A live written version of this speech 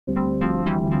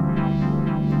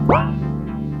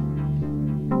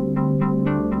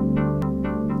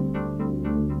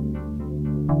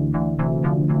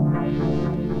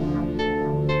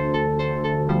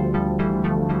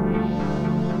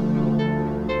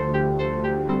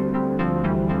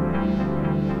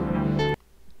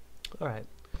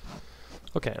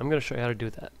Okay, I'm going to show you how to do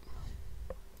that.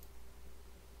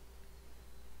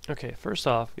 Okay, first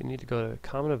off, you need to go to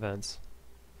Common Events,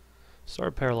 start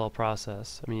a parallel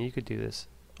process. I mean, you could do this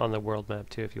on the world map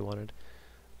too if you wanted.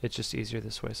 It's just easier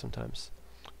this way sometimes.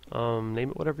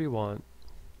 Name it whatever you want.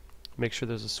 Make sure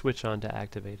there's a switch on to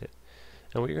activate it.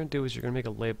 And what you're going to do is you're going to make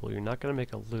a label. You're not going to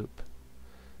make a loop,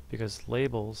 because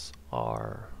labels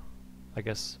are, I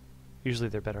guess, usually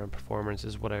they're better on performance,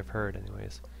 is what I've heard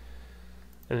anyways.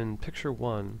 And in picture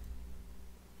 1,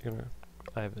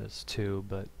 I have it as 2,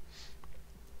 but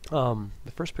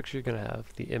the first picture you're going to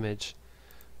have, the image,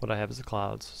 what I have is the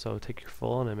clouds. So take your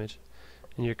full on image,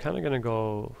 and you're kind of going to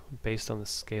go based on the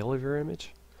scale of your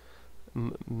image.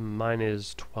 Mine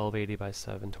is 1280 by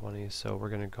 720, so we're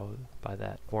going to go by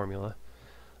that formula.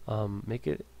 Make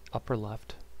it upper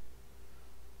left,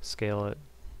 scale it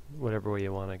whatever way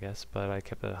you want, I guess, but I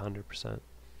kept it 100%.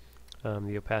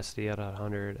 The opacity at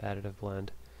 100, additive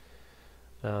blend,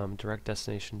 direct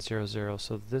destination 0, 0,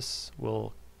 so this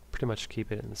will pretty much keep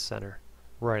it in the center,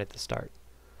 right at the start.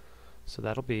 So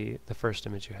that'll be the first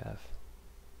image you have.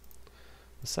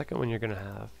 The second one you're going to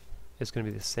have is going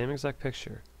to be the same exact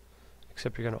picture,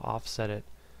 except you're going to offset it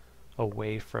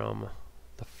away from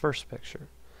the first picture.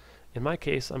 In my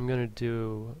case, I'm going to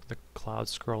do the cloud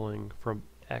scrolling from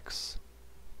X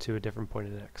to a different point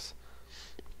in X.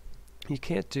 You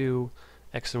can't do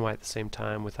X and Y at the same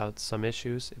time without some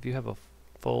issues. If you have a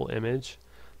full image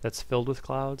that's filled with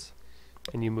clouds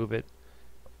and you move it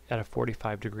at a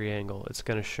 45-degree angle, it's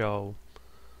going to show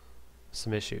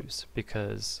some issues,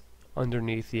 because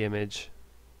underneath the image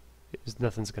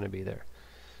nothing's going to be there.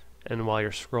 And while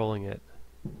you're scrolling it,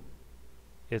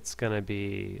 it's going to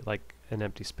be like an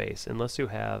empty space, unless you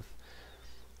have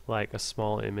like a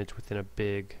small image within a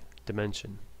big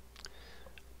dimension.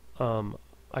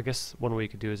 I guess one way you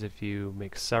could do is if you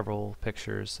make several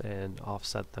pictures and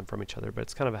offset them from each other, but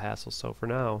it's kind of a hassle. So for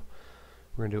now,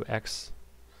 we're going to do X,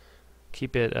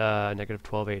 keep it negative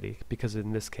 1280, because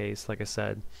in this case, like I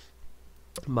said,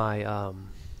 my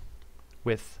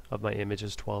width of my image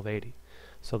is 1280.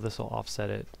 So this will offset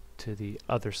it to the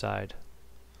other side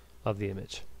of the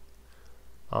image.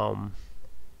 After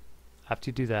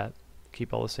you do that,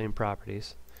 keep all the same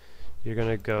properties. You're going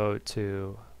to go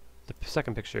to the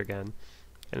second picture again,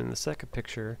 and in the second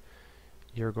picture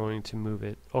you're going to move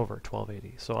it over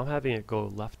 1280. So I'm having it go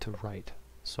left to right,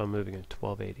 so I'm moving it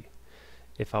 1280.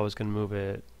 If I was going to move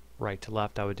it right to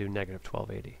left, I would do negative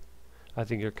 1280. I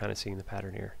think you're kind of seeing the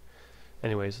pattern here.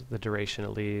 Anyways, the duration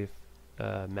I'll leave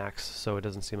max, so it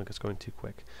doesn't seem like it's going too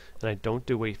quick. And I don't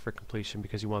do wait for completion,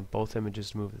 because you want both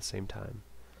images to move at the same time.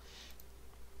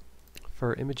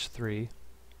 For image 3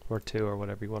 or 2 or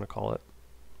whatever you want to call it,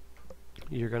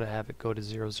 you're going to have it go to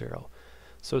 0, 0.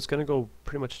 So it's going to go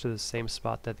pretty much to the same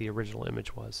spot that the original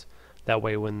image was. That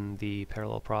way when the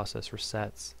parallel process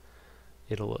resets,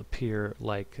 it'll appear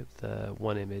like the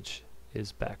one image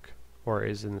is back, or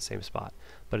is in the same spot,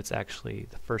 but it's actually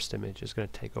the first image is going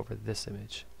to take over this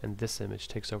image, and this image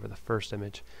takes over the first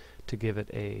image to give it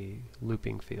a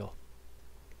looping feel.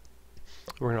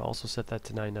 We're going to also set that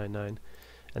to 999,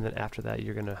 and then after that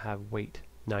you're going to have wait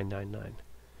 999.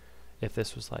 If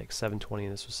this was like 720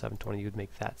 and this was 720, you'd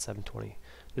make that 720.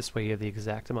 This way you have the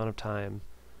exact amount of time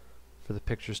for the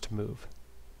pictures to move.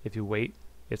 If you wait,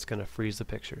 it's going to freeze the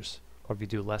pictures, or if you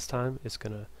do less time, it's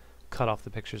going to cut off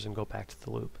the pictures and go back to the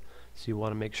loop. So you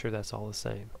want to make sure that's all the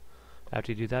same.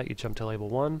 After you do that, you jump to label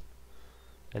 1,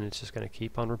 and it's just going to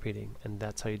keep on repeating, and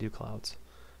that's how you do clouds.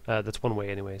 That's one way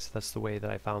anyways. That's the way that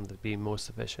I found to be most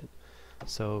efficient.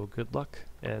 So good luck,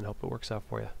 and hope it works out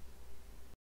for you.